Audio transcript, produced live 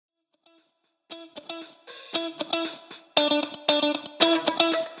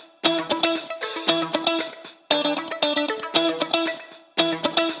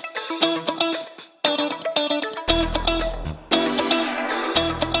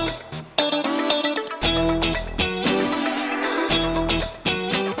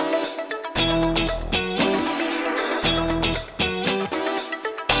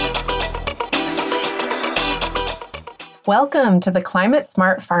Welcome to the Climate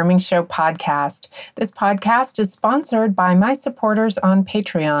Smart Farming Show podcast. This podcast is sponsored by my supporters on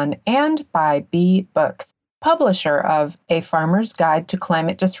Patreon and by Bee Books, publisher of A Farmer's Guide to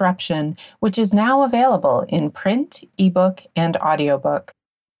Climate Disruption, which is now available in print, ebook, and audiobook.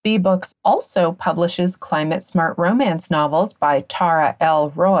 Bee Books also publishes climate smart romance novels by Tara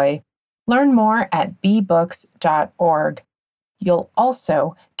L. Roy. Learn more at beebooks.org. You'll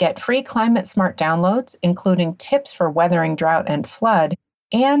also get free climate smart downloads, including tips for weathering drought and flood,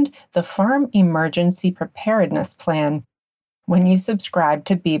 and the Farm Emergency Preparedness Plan. When you subscribe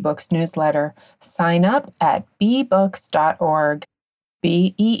to Bee Books newsletter, sign up at beebooks.org,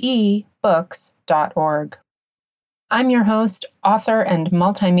 B-E-E books.org. I'm your host, author, and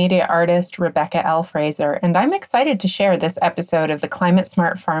multimedia artist, Rebecca L. Fraser, and I'm excited to share this episode of the Climate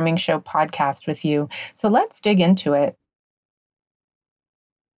Smart Farming Show podcast with you. So let's dig into it.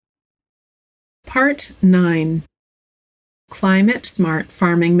 Part 9. Climate Smart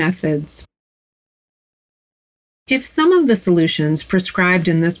Farming Methods. If some of the solutions prescribed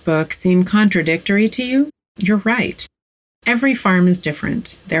in this book seem contradictory to you, you're right. Every farm is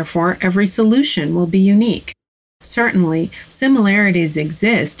different, therefore every solution will be unique. Certainly, similarities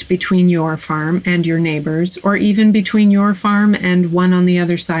exist between your farm and your neighbors, or even between your farm and one on the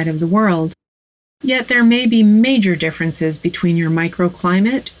other side of the world. Yet there may be major differences between your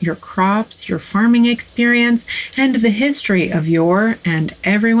microclimate, your crops, your farming experience, and the history of your and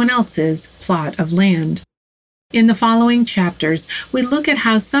everyone else's plot of land. In the following chapters, we look at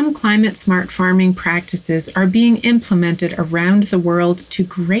how some climate-smart farming practices are being implemented around the world to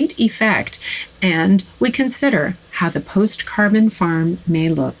great effect, and we consider how the post-carbon farm may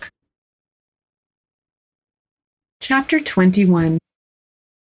look. Chapter 21.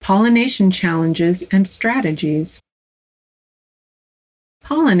 Pollination Challenges and Strategies.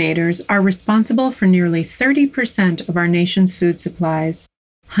 Pollinators are responsible for nearly 30% of our nation's food supplies.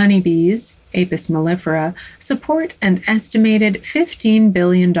 Honeybees, Apis mellifera, support an estimated $15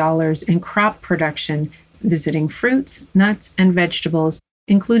 billion in crop production, visiting fruits, nuts, and vegetables,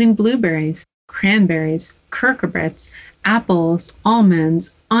 including blueberries, cranberries, cucurbits, apples,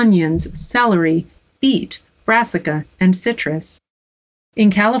 almonds, onions, celery, beet, brassica, and citrus. In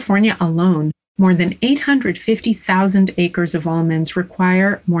California alone, more than 850,000 acres of almonds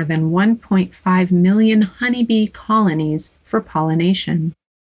require more than 1.5 million honeybee colonies for pollination.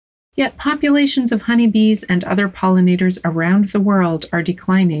 Yet populations of honeybees and other pollinators around the world are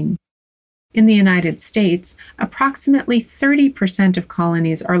declining. In the United States, approximately 30% of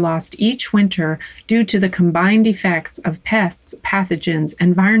colonies are lost each winter due to the combined effects of pests, pathogens,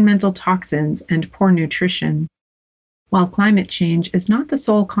 environmental toxins, and poor nutrition. While climate change is not the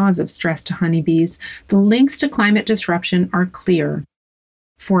sole cause of stress to honeybees, the links to climate disruption are clear.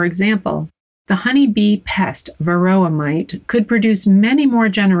 For example, the honeybee pest varroa mite could produce many more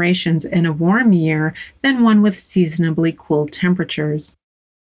generations in a warm year than one with seasonably cool temperatures.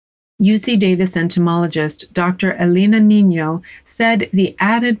 UC Davis entomologist Dr. Elena Nino said the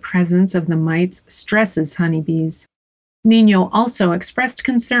added presence of the mites stresses honeybees. Nino also expressed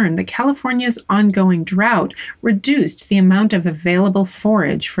concern that California's ongoing drought reduced the amount of available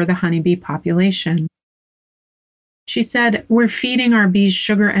forage for the honeybee population. She said, "We're feeding our bees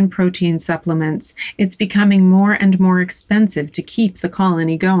sugar and protein supplements. It's becoming more and more expensive to keep the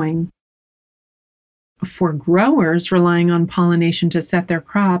colony going." For growers relying on pollination to set their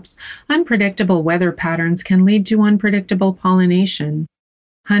crops, unpredictable weather patterns can lead to unpredictable pollination.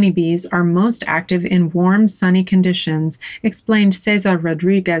 Honeybees are most active in warm, sunny conditions, explained Cesar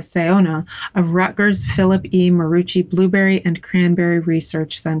Rodriguez-Seona of Rutgers Philip E. Marucci Blueberry and Cranberry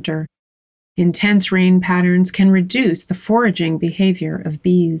Research Center. Intense rain patterns can reduce the foraging behavior of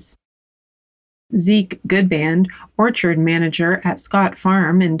bees. Zeke Goodband, orchard manager at Scott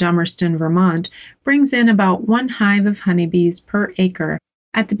Farm in Dummerston, Vermont, brings in about 1 hive of honeybees per acre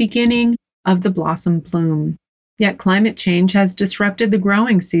at the beginning of the blossom bloom. Yet climate change has disrupted the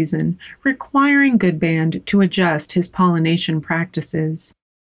growing season, requiring Goodband to adjust his pollination practices.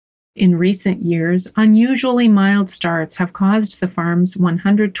 In recent years, unusually mild starts have caused the farm's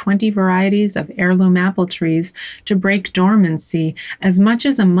 120 varieties of heirloom apple trees to break dormancy as much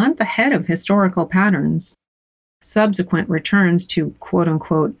as a month ahead of historical patterns. Subsequent returns to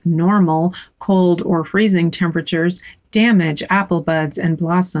quote-unquote normal, cold or freezing temperatures damage apple buds and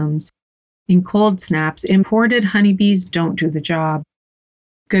blossoms. In cold snaps, imported honeybees don't do the job.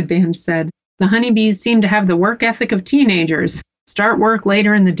 Goodband said, "The honeybees seem to have the work ethic of teenagers. Start work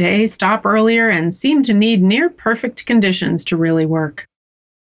later in the day, stop earlier, and seem to need near-perfect conditions to really work."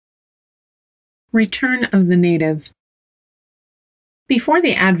 Return of the native. Before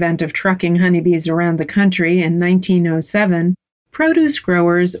the advent of trucking honeybees around the country in 1907, produce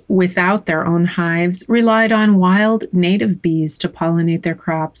growers without their own hives relied on wild native bees to pollinate their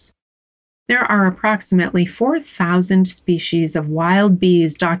crops. There are approximately 4,000 species of wild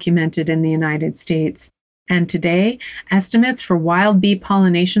bees documented in the United States, and today, estimates for wild bee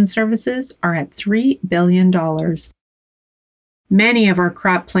pollination services are at $3 billion. Many of our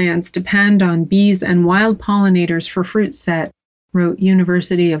crop plants depend on bees and wild pollinators for fruit set, wrote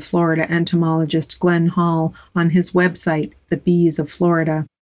University of Florida entomologist Glenn Hall on his website, The Bees of Florida.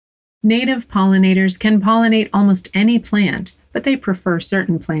 Native pollinators can pollinate almost any plant, but they prefer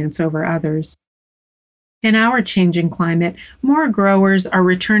certain plants over others. In our changing climate, more growers are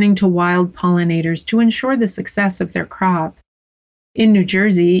returning to wild pollinators to ensure the success of their crop. In New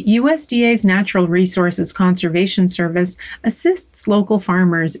Jersey, USDA's Natural Resources Conservation Service assists local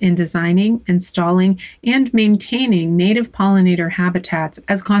farmers in designing, installing, and maintaining native pollinator habitats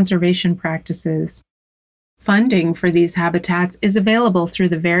as conservation practices. Funding for these habitats is available through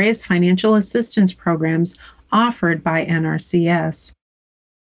the various financial assistance programs offered by NRCS.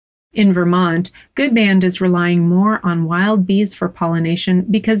 In Vermont, Goodband is relying more on wild bees for pollination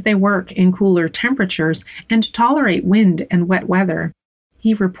because they work in cooler temperatures and tolerate wind and wet weather.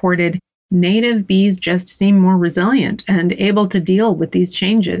 He reported, "Native bees just seem more resilient and able to deal with these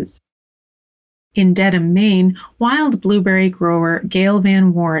changes." In Dedham, Maine, wild blueberry grower Gail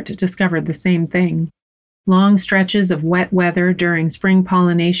Van Wart discovered the same thing. Long stretches of wet weather during spring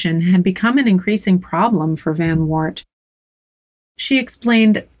pollination had become an increasing problem for Van Wart. She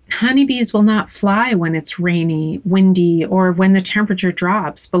explained, "Honeybees will not fly when it's rainy, windy, or when the temperature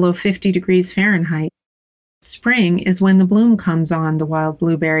drops below 50 degrees Fahrenheit. Spring is when the bloom comes on the wild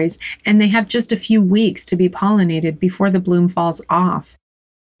blueberries, and they have just a few weeks to be pollinated before the bloom falls off.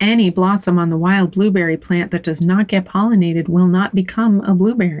 Any blossom on the wild blueberry plant that does not get pollinated will not become a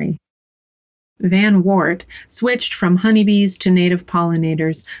blueberry." Van Wart switched from honeybees to native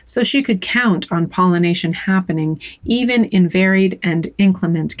pollinators so she could count on pollination happening even in varied and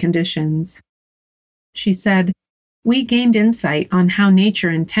inclement conditions. She said, "We gained insight on how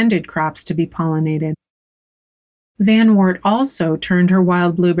nature intended crops to be pollinated." Van Wart also turned her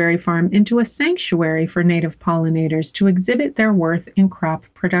wild blueberry farm into a sanctuary for native pollinators to exhibit their worth in crop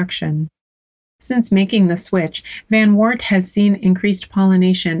production. Since making the switch, Van Wart has seen increased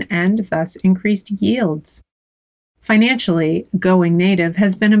pollination and thus increased yields. Financially, going native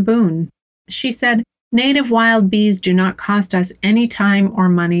has been a boon. She said, "Native wild bees do not cost us any time or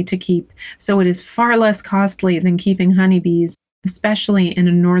money to keep, so it is far less costly than keeping honeybees, especially in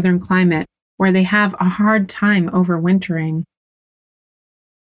a northern climate where they have a hard time overwintering."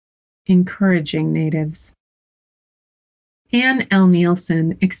 Encouraging natives. Ann L.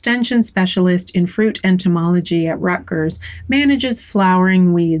 Nielsen, Extension Specialist in Fruit Entomology at Rutgers, manages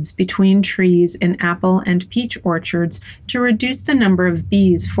flowering weeds between trees in apple and peach orchards to reduce the number of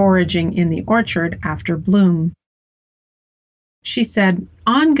bees foraging in the orchard after bloom. She said,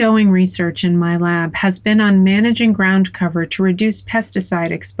 "Ongoing research in my lab has been on managing ground cover to reduce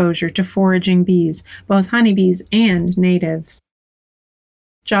pesticide exposure to foraging bees, both honeybees and natives."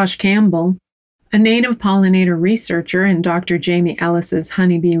 Josh Campbell, a native pollinator researcher in Dr. Jamie Ellis's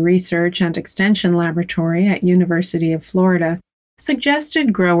Honeybee Research and Extension Laboratory at University of Florida,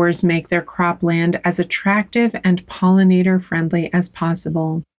 suggested growers make their cropland as attractive and pollinator-friendly as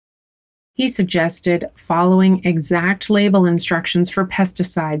possible. He suggested following exact label instructions for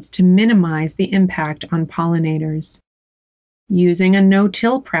pesticides to minimize the impact on pollinators. Using a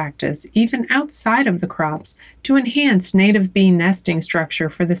no-till practice, even outside of the crops, to enhance native bee nesting structure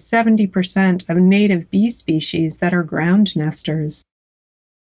for the 70% of native bee species that are ground nesters.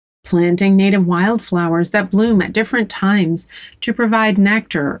 Planting native wildflowers that bloom at different times to provide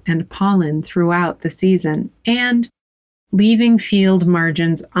nectar and pollen throughout the season, and leaving field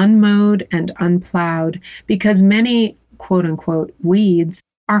margins unmowed and unplowed because many quote-unquote weeds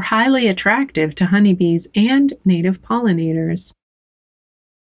are highly attractive to honeybees and native pollinators.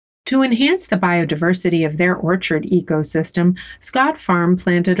 To enhance the biodiversity of their orchard ecosystem, Scott Farm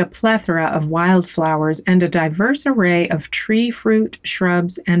planted a plethora of wildflowers and a diverse array of tree fruit,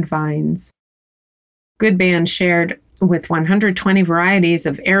 shrubs, and vines. Goodband shared, "With 120 varieties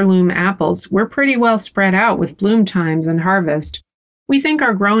of heirloom apples, we're pretty well spread out with bloom times and harvest. We think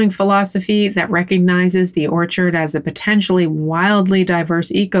our growing philosophy that recognizes the orchard as a potentially wildly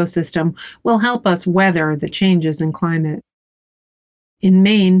diverse ecosystem will help us weather the changes in climate." In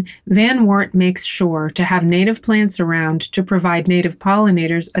Maine, Van Wart makes sure to have native plants around to provide native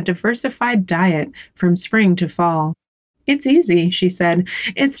pollinators a diversified diet from spring to fall. "It's easy," she said.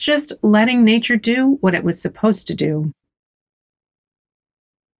 "It's just letting nature do what it was supposed to do."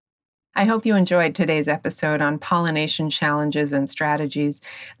 I hope you enjoyed today's episode on pollination challenges and strategies.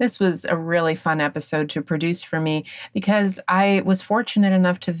 This was a really fun episode to produce for me because I was fortunate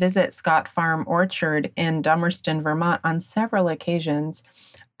enough to visit Scott Farm Orchard in Dummerston, Vermont on several occasions.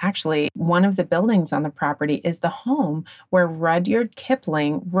 Actually, one of the buildings on the property is the home where Rudyard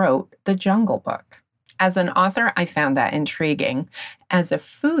Kipling wrote The Jungle Book. As an author, I found that intriguing. As a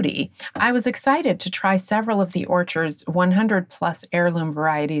foodie, I was excited to try several of the orchard's 100 plus heirloom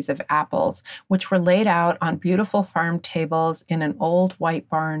varieties of apples, which were laid out on beautiful farm tables in an old white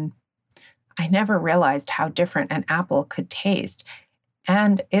barn. I never realized how different an apple could taste.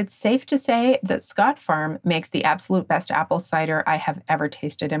 And it's safe to say that Scott Farm makes the absolute best apple cider I have ever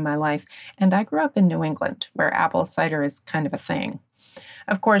tasted in my life. And I grew up in New England, where apple cider is kind of a thing.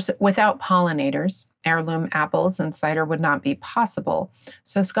 Of course, without pollinators, heirloom apples and cider would not be possible.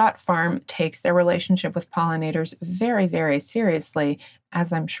 So Scott Farm takes their relationship with pollinators very, very seriously,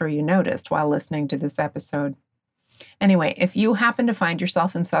 as I'm sure you noticed while listening to this episode. Anyway, if you happen to find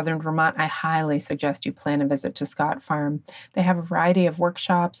yourself in southern Vermont, I highly suggest you plan a visit to Scott Farm. They have a variety of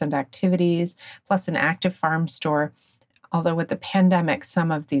workshops and activities, plus an active farm store. Although with the pandemic,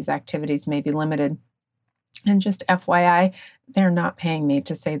 some of these activities may be limited. And just FYI, they're not paying me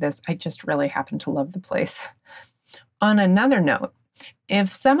to say this. I just really happen to love the place. On another note,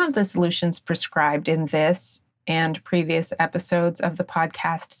 if some of the solutions prescribed in this and previous episodes of the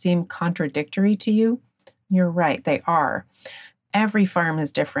podcast seem contradictory to you, you're right, they are. Every farm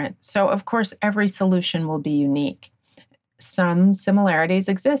is different, so of course every solution will be unique. Some similarities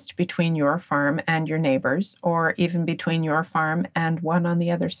exist between your farm and your neighbors, or even between your farm and one on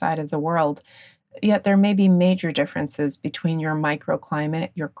the other side of the world. Yet there may be major differences between your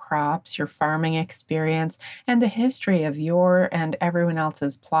microclimate, your crops, your farming experience, and the history of your and everyone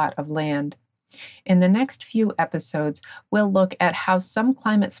else's plot of land. In the next few episodes, we'll look at how some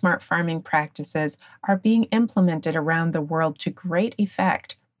climate-smart farming practices are being implemented around the world to great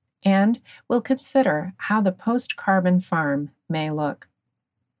effect, and we'll consider how the post-carbon farm may look.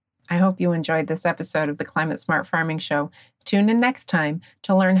 I hope you enjoyed this episode of the Climate Smart Farming Show. Tune in next time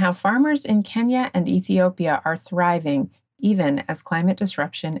to learn how farmers in Kenya and Ethiopia are thriving, even as climate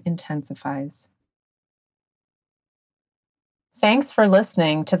disruption intensifies. Thanks for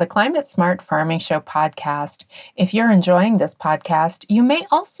listening to the Climate Smart Farming Show podcast. If you're enjoying this podcast, you may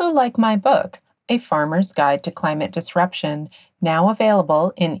also like my book, A Farmer's Guide to Climate Disruption, now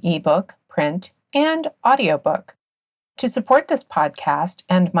available in ebook, print, and audiobook. To support this podcast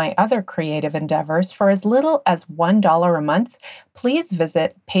and my other creative endeavors for as little as $1 a month, please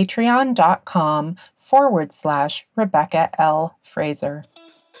visit patreon.com/Rebecca L. Fraser.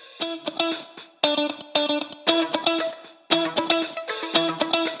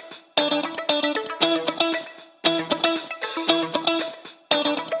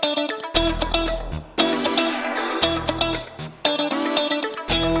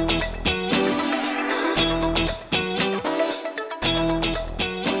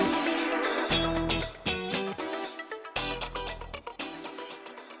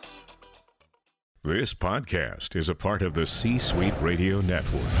 This podcast is a part of the C-Suite Radio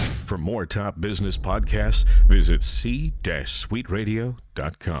Network. For more top business podcasts, visit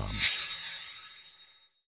c-suiteradio.com.